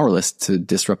 powerless to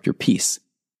disrupt your peace.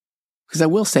 Because I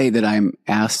will say that I'm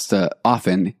asked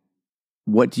often,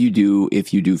 what do you do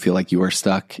if you do feel like you are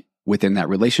stuck within that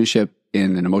relationship,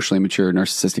 in an emotionally immature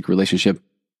narcissistic relationship,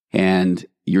 and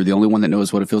you're the only one that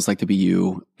knows what it feels like to be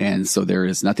you, and so there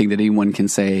is nothing that anyone can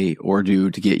say or do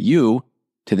to get you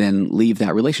to then leave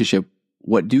that relationship?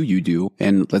 What do you do?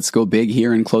 And let's go big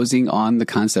here in closing on the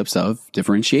concepts of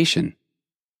differentiation,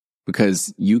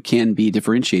 because you can be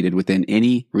differentiated within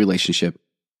any relationship.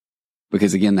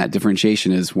 Because again, that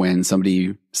differentiation is when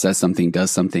somebody says something,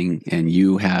 does something, and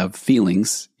you have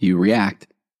feelings, you react.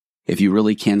 If you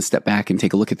really can step back and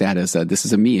take a look at that as this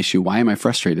is a me issue. Why am I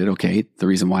frustrated? Okay, the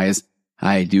reason why is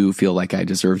I do feel like I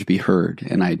deserve to be heard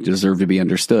and I deserve to be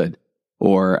understood.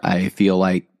 Or I feel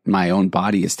like my own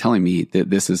body is telling me that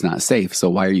this is not safe. So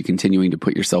why are you continuing to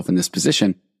put yourself in this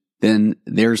position? Then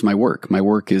there's my work. My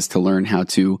work is to learn how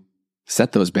to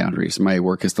set those boundaries. My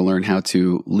work is to learn how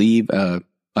to leave a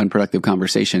unproductive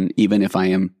conversation, even if I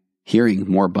am hearing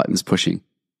more buttons pushing.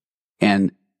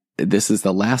 And this is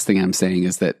the last thing I'm saying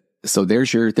is that, so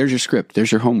there's your script,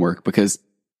 there's your homework, because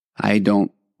I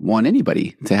don't want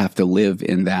anybody to have to live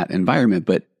in that environment.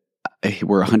 But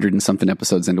we're 100 and something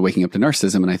episodes into Waking Up to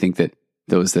Narcissism. And I think that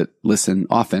those that listen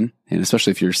often, and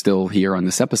especially if you're still here on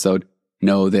this episode,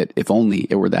 know that if only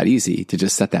it were that easy to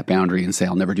just set that boundary and say,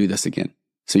 I'll never do this again.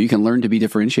 So you can learn to be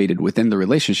differentiated within the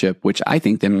relationship, which I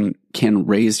think then can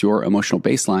raise your emotional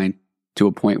baseline to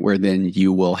a point where then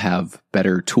you will have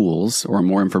better tools or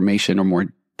more information or more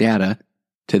data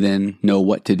to then know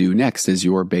what to do next as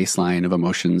your baseline of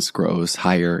emotions grows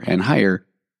higher and higher.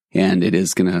 And it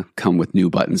is going to come with new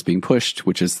buttons being pushed,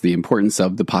 which is the importance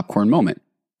of the popcorn moment.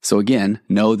 So again,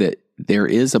 know that there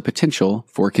is a potential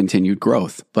for continued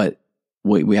growth, but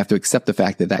we have to accept the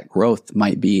fact that that growth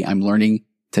might be, I'm learning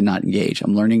to not engage.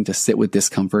 I'm learning to sit with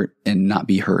discomfort and not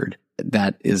be heard.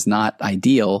 That is not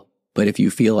ideal, But if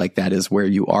you feel like that is where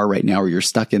you are right now, or you're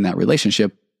stuck in that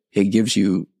relationship, it gives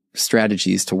you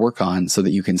strategies to work on so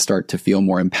that you can start to feel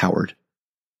more empowered.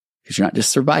 Because you're not just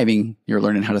surviving, you're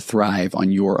learning how to thrive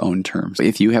on your own terms.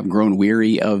 If you have grown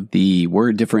weary of the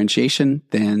word differentiation,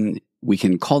 then we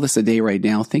can call this a day right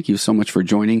now. Thank you so much for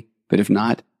joining. But if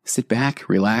not, sit back,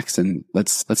 relax, and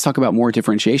let's talk about more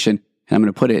differentiation. And I'm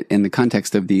going to put it in the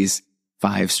context of these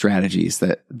 5 strategies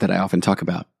that I often talk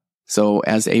about. So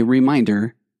as a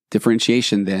reminder,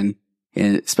 differentiation then,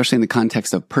 especially in the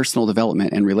context of personal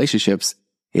development and relationships,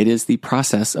 it is the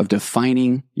process of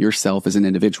defining yourself as an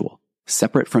individual,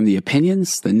 separate from the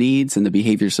opinions, the needs, and the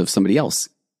behaviors of somebody else.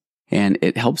 And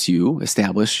it helps you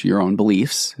establish your own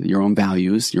beliefs, your own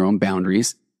values, your own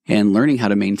boundaries, and learning how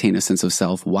to maintain a sense of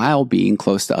self while being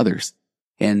close to others.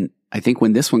 And I think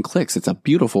when this one clicks, it's a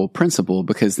beautiful principle,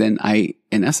 because then I,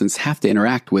 in essence, have to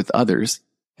interact with others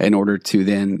in order to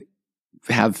then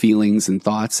have feelings and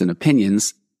thoughts and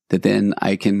opinions that then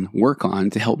I can work on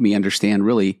to help me understand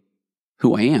really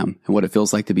who I am and what it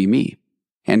feels like to be me.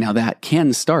 And now that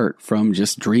can start from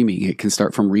just dreaming. It can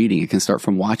start from reading. It can start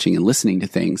from watching and listening to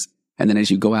things. And then as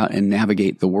you go out and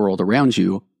navigate the world around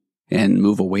you and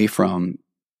move away from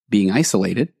being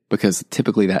isolated, because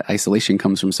typically that isolation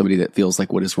comes from somebody that feels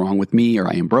like, what is wrong with me, or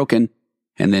I am broken.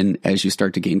 And then as you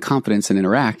start to gain confidence and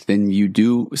interact, then you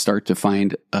do start to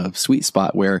find a sweet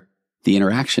spot where the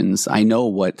interactions, I know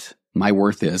what my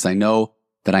worth is. I know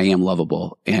that I am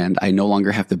lovable, and I no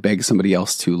longer have to beg somebody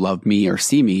else to love me or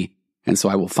see me. And so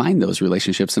I will find those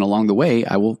relationships, and along the way,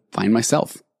 I will find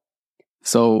myself.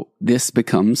 So this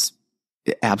becomes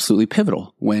absolutely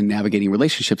pivotal when navigating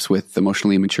relationships with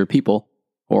emotionally immature people,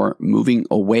 or moving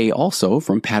away also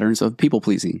from patterns of people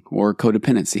pleasing or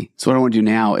codependency. So what I want to do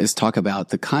now is talk about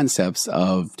the concepts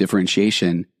of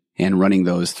differentiation and running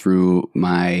those through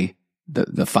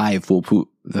the 5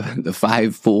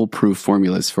 foolproof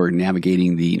formulas for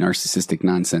navigating the narcissistic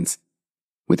nonsense.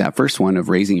 With that first one of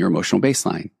raising your emotional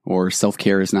baseline, or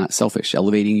self-care is not selfish,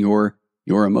 elevating your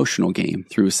emotional game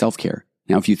through self-care.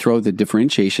 Now, if you throw the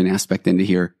differentiation aspect into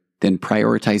here, then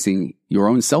prioritizing your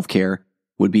own self-care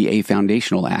would be a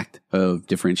foundational act of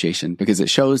differentiation, because it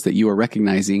shows that you are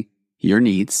recognizing your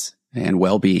needs and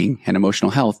well-being and emotional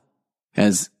health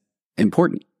as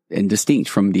important and distinct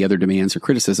from the other demands or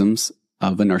criticisms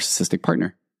of a narcissistic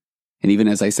partner. And even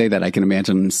as I say that, I can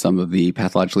imagine some of the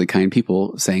pathologically kind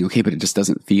people saying, okay, but it just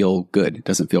doesn't feel good. It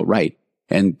doesn't feel right.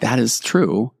 And that is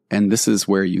true. And this is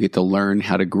where you get to learn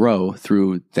how to grow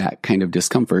through that kind of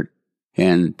discomfort.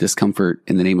 And discomfort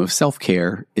in the name of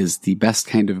self-care is the best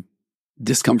kind of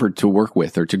discomfort to work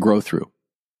with or to grow through.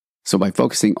 So by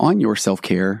focusing on your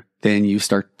self-care, then you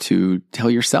start to tell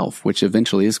yourself, which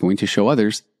eventually is going to show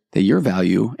others, that your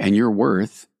value and your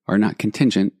worth are not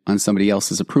contingent on somebody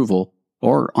else's approval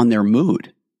or on their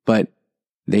mood, but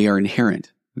they are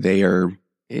inherent. They are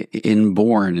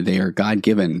inborn. They are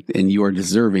God-given, and you are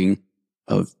deserving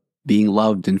of being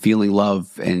loved and feeling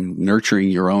love and nurturing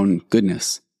your own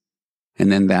goodness.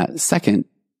 And then that second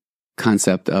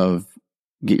concept of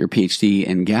get your PhD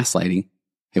in gaslighting,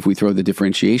 if we throw the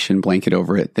differentiation blanket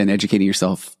over it, then educating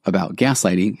yourself about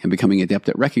gaslighting and becoming adept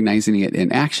at recognizing it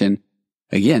in action,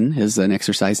 again, is an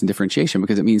exercise in differentiation,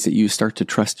 because it means that you start to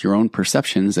trust your own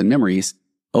perceptions and memories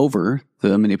over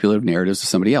the manipulative narratives of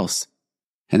somebody else.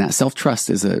 And that self-trust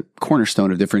is a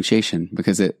cornerstone of differentiation,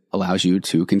 because it allows you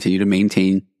to continue to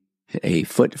maintain a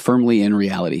foot firmly in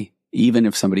reality, even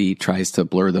if somebody tries to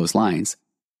blur those lines.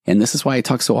 And this is why I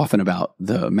talk so often about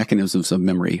the mechanisms of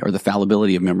memory, or the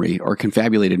fallibility of memory, or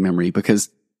confabulated memory, because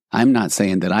I'm not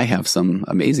saying that I have some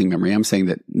amazing memory. I'm saying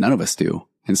that none of us do.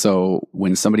 And so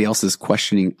when somebody else is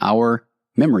questioning our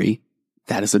memory,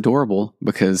 that is adorable,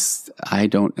 because I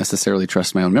don't necessarily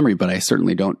trust my own memory, but I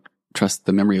certainly don't trust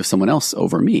the memory of someone else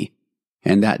over me.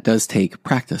 And that does take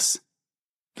practice.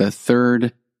 The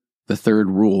third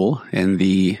rule in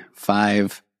the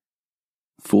 5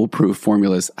 foolproof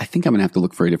formulas, I think I'm going to have to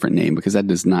look for a different name, because that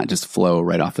does not just flow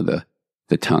right off of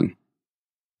the tongue.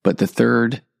 But the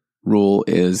third rule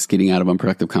is getting out of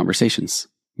unproductive conversations,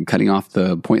 cutting off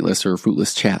the pointless or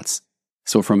fruitless chats.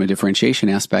 So from a differentiation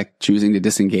aspect, choosing to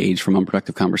disengage from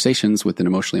unproductive conversations with an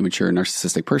emotionally immature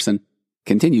narcissistic person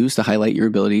continues to highlight your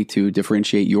ability to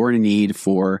differentiate your need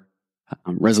for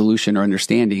resolution or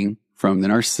understanding from the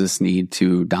narcissist's need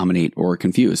to dominate or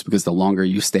confuse, because the longer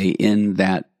you stay in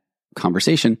that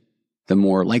conversation, the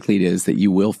more likely it is that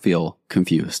you will feel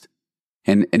confused.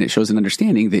 And it shows an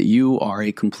understanding that you are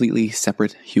a completely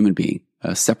separate human being,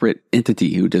 a separate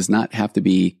entity who does not have to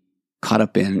be caught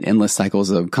up in endless cycles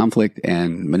of conflict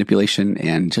and manipulation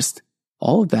and just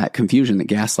all of that confusion that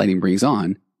gaslighting brings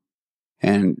on.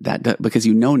 And because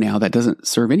you know now that doesn't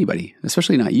serve anybody,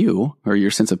 especially not you or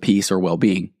your sense of peace or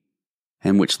well-being.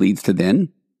 And which leads to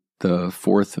then the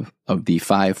fourth of the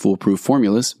 5 foolproof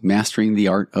formulas, mastering the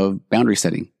art of boundary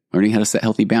setting, learning how to set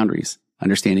healthy boundaries,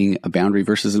 understanding a boundary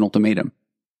versus an ultimatum.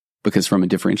 Because from a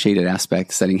differentiated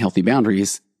aspect, setting healthy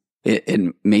boundaries,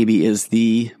 it maybe is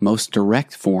the most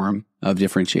direct form of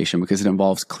differentiation because it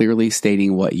involves clearly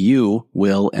stating what you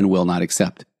will and will not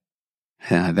accept.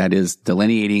 That is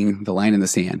delineating the line in the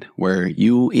sand where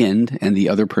you end and the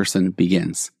other person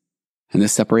begins. And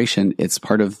this separation, it's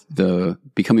part of the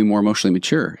becoming more emotionally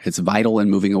mature. It's vital in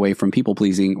moving away from people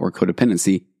pleasing or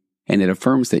codependency. And it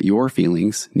affirms that your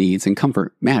feelings, needs, and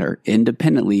comfort matter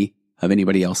independently of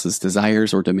anybody else's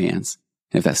desires or demands.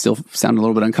 And if that still sounds a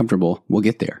little bit uncomfortable, we'll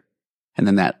get there. And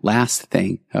then that last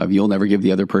thing of you'll never give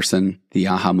the other person the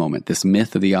aha moment, this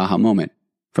myth of the aha moment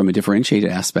from a differentiated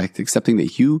aspect, accepting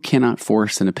that you cannot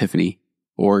force an epiphany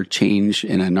or change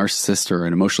in a narcissist or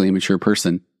an emotionally immature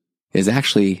person is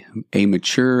actually a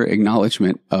mature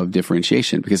acknowledgement of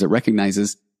differentiation because it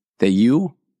recognizes that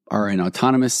you are an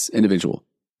autonomous individual,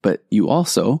 but you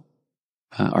also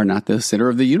are not the center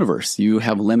of the universe. You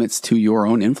have limits to your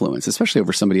own influence, especially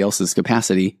over somebody else's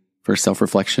capacity for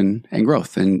self-reflection and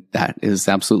growth. And that is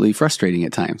absolutely frustrating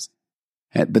at times.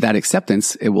 But that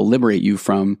acceptance, it will liberate you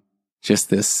from just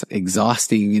this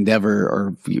exhausting endeavor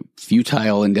or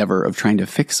futile endeavor of trying to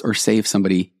fix or save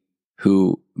somebody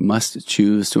who must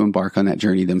choose to embark on that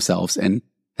journey themselves. And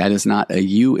that is not a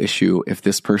you issue if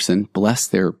this person, bless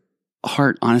their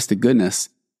heart, honest to goodness,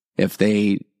 if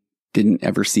they didn't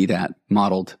ever see that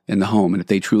modeled in the home. And if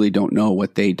they truly don't know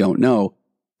what they don't know,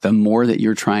 the more that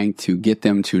you're trying to get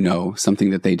them to know something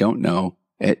that they don't know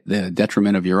at the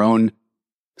detriment of your own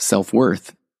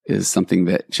self-worth is something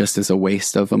that just is a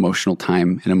waste of emotional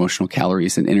time and emotional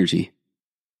calories and energy.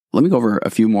 Let me go over a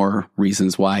few more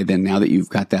reasons why then, now that you've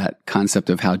got that concept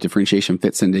of how differentiation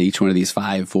fits into each one of these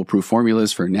 5 foolproof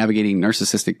formulas for navigating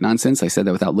narcissistic nonsense. I said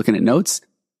that without looking at notes.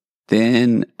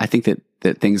 Then I think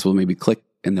that things will maybe click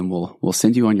and then we'll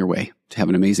send you on your way to have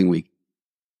an amazing week.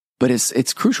 But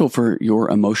it's crucial for your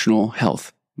emotional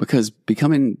health because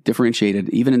becoming differentiated,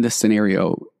 even in this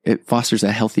scenario, it fosters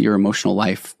a healthier emotional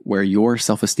life where your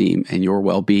self-esteem and your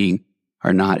well-being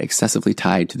are not excessively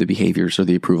tied to the behaviors or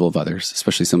the approval of others,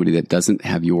 especially somebody that doesn't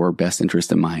have your best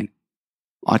interest in mind.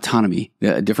 Autonomy.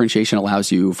 The differentiation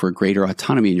allows you for greater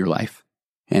autonomy in your life,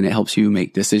 and it helps you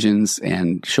make decisions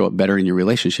and show up better in your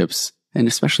relationships, and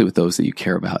especially with those that you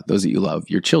care about, those that you love,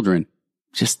 your children,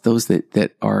 just those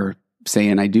that are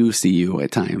saying, I do see you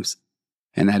at times.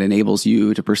 And that enables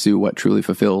you to pursue what truly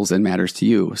fulfills and matters to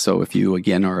you. So if you,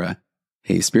 again, are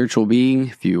a spiritual being,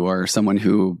 if you are someone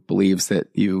who believes that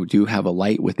you do have a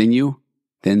light within you,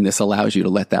 then this allows you to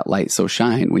let that light so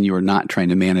shine when you are not trying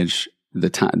to manage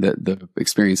the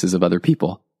experiences of other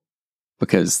people,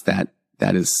 because that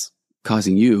is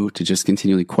causing you to just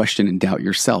continually question and doubt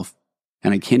yourself.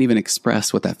 And I can't even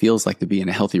express what that feels like to be in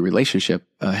a healthy relationship,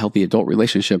 a healthy adult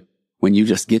relationship, when you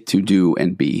just get to do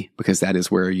and be, because that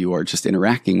is where you are just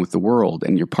interacting with the world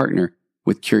and your partner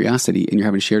with curiosity, and you're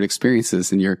having shared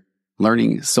experiences and you're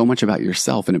learning so much about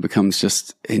yourself, and it becomes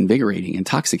just invigorating,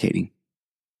 intoxicating.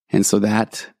 And so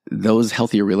that those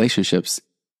healthier relationships,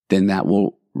 then that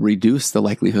will reduce the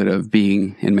likelihood of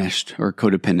being enmeshed or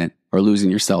codependent or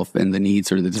losing yourself and the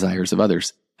needs or the desires of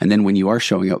others. And then when you are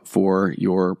showing up for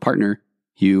your partner,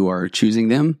 you are choosing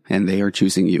them and they are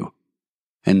choosing you.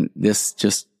 And this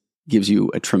just gives you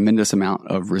a tremendous amount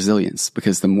of resilience,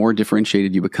 because the more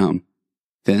differentiated you become,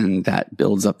 then that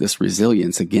builds up this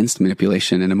resilience against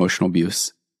manipulation and emotional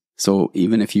abuse. So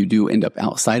even if you do end up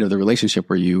outside of the relationship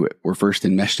where you were first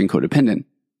enmeshed and codependent,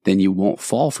 then you won't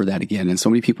fall for that again. And so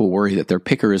many people worry that their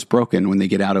picker is broken when they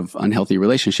get out of unhealthy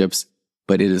relationships,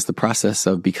 but it is the process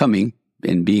of becoming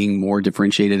and being more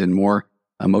differentiated and more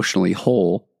emotionally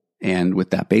whole. And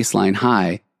with that baseline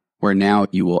high, where now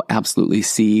you will absolutely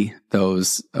see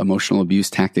those emotional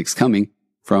abuse tactics coming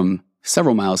from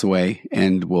several miles away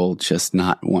and will just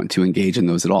not want to engage in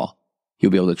those at all.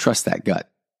 You'll be able to trust that gut.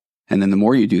 And then the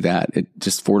more you do that, it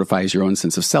just fortifies your own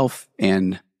sense of self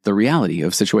and the reality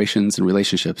of situations and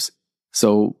relationships.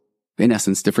 So in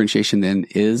essence, differentiation then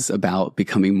is about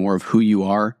becoming more of who you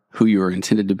are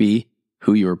intended to be,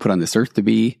 who you were put on this earth to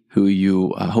be, who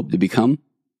you hope to become,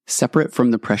 separate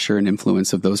from the pressure and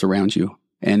influence of those around you.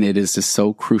 And it is just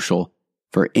so crucial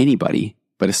for anybody,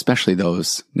 but especially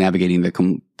those navigating the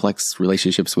complex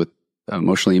relationships with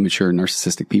emotionally immature,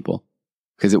 narcissistic people,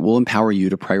 because it will empower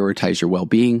you to prioritize your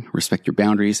well-being, respect your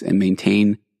boundaries, and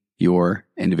maintain your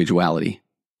individuality.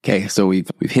 Okay, so we've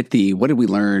hit the what did we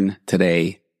learn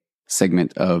today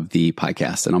segment of the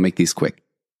podcast, and I'll make these quick.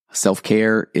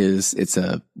 Self-care it's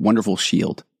a wonderful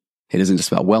shield. It isn't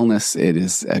just about wellness. It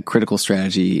is a critical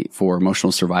strategy for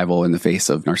emotional survival in the face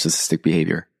of narcissistic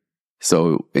behavior.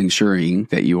 So ensuring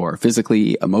that you are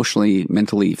physically, emotionally,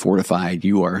 mentally fortified,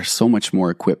 you are so much more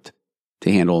equipped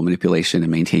to handle manipulation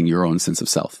and maintain your own sense of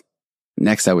self.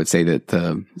 Next, I would say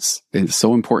that it's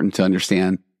so important to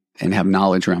understand and have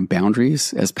knowledge around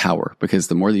boundaries as power, because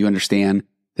the more that you understand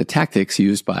the tactics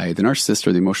used by the narcissist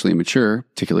or the emotionally immature,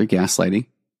 particularly gaslighting,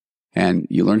 and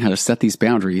you learn how to set these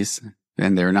boundaries,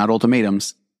 and they're not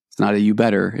ultimatums. It's not a you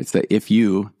better. It's the if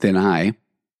you, then I.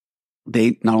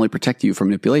 They not only protect you from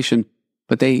manipulation,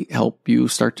 but they help you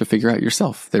start to figure out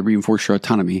yourself. They reinforce your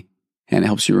autonomy, and it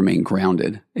helps you remain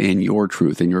grounded in your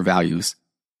truth and your values.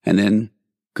 And then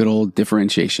good old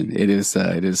differentiation. It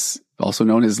is also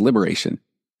known as liberation.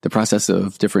 The process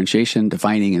of differentiation,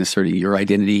 defining and asserting your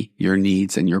identity, your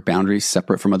needs, and your boundaries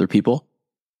separate from other people.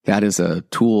 That is a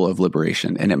tool of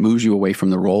liberation, and it moves you away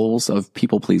from the roles of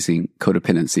people-pleasing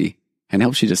codependency and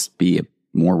helps you just be a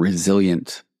more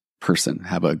resilient person,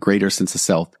 have a greater sense of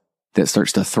self that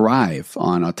starts to thrive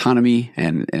on autonomy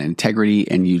and integrity,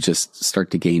 and you just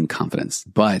start to gain confidence.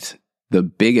 But the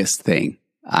biggest thing,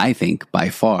 I think, by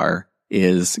far,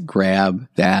 is grab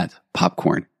that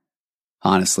popcorn.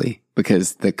 Honestly,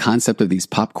 because the concept of these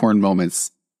popcorn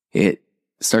moments, it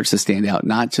starts to stand out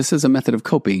not just as a method of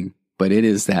coping, but it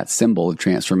is that symbol of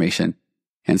transformation.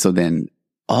 And so then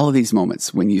all of these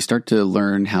moments, when you start to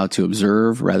learn how to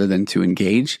observe rather than to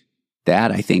engage,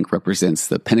 that I think represents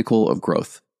the pinnacle of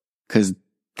growth, because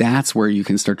that's where you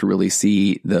can start to really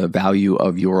see the value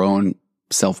of your own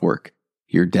self-work,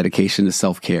 your dedication to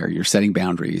self-care, your setting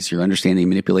boundaries, your understanding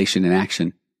manipulation and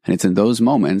action. And it's in those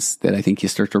moments that I think you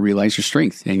start to realize your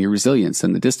strength and your resilience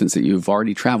and the distance that you've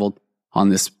already traveled on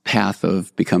this path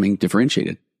of becoming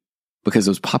differentiated. Because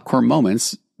those popcorn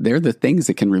moments, they're the things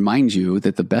that can remind you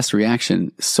that the best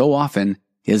reaction so often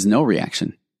is no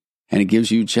reaction. And it gives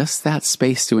you just that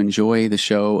space to enjoy the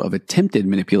show of attempted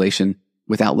manipulation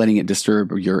without letting it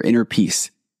disturb your inner peace.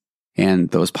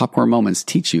 And those popcorn moments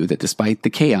teach you that despite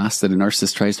the chaos that a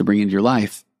narcissist tries to bring into your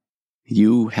life,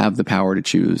 you have the power to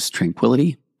choose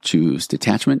tranquility, choose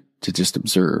detachment, to just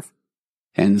observe.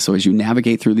 And so as you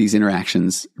navigate through these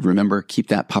interactions, remember, keep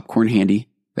that popcorn handy.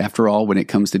 After all, when it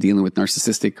comes to dealing with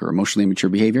narcissistic or emotionally immature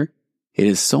behavior, it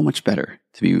is so much better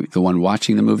to be the one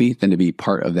watching the movie than to be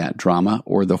part of that drama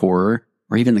or the horror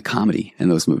or even the comedy in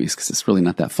those movies, because it's really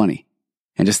not that funny.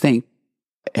 And just think,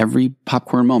 every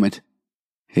popcorn moment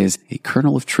is a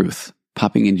kernel of truth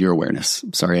popping into your awareness.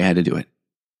 I'm sorry I had to do it.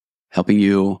 Helping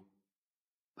you,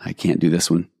 I can't do this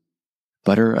one,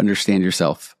 better understand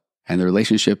yourself and the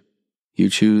relationship you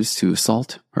choose to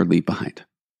assault or leave behind.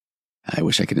 I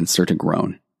wish I could insert a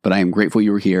groan, but I am grateful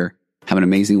you were here. Have an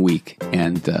amazing week,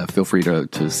 and feel free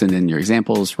to send in your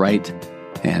examples, write,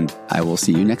 and I will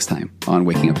see you next time on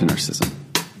Waking Up to Narcissism.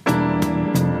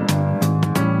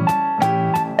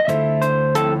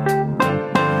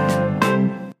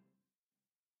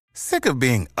 Sick of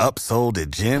being upsold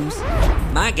at gyms?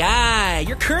 My guy,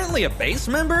 you're currently a base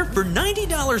member? For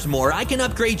 $90 more, I can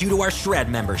upgrade you to our Shred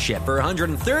membership. For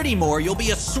 $130 more, you'll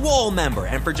be a Swole member.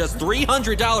 And for just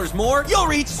 $300 more, you'll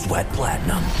reach Sweat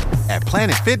Platinum. At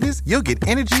Planet Fitness, you'll get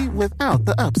energy without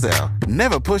the upsell.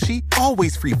 Never pushy,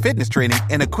 always free fitness training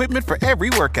and equipment for every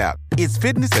workout. It's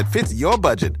fitness that fits your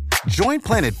budget. Join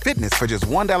Planet Fitness for just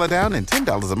 $1 down and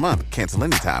 $10 a month. Cancel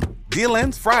anytime. Deal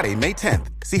ends Friday, May 10th.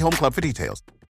 See Home Club for details.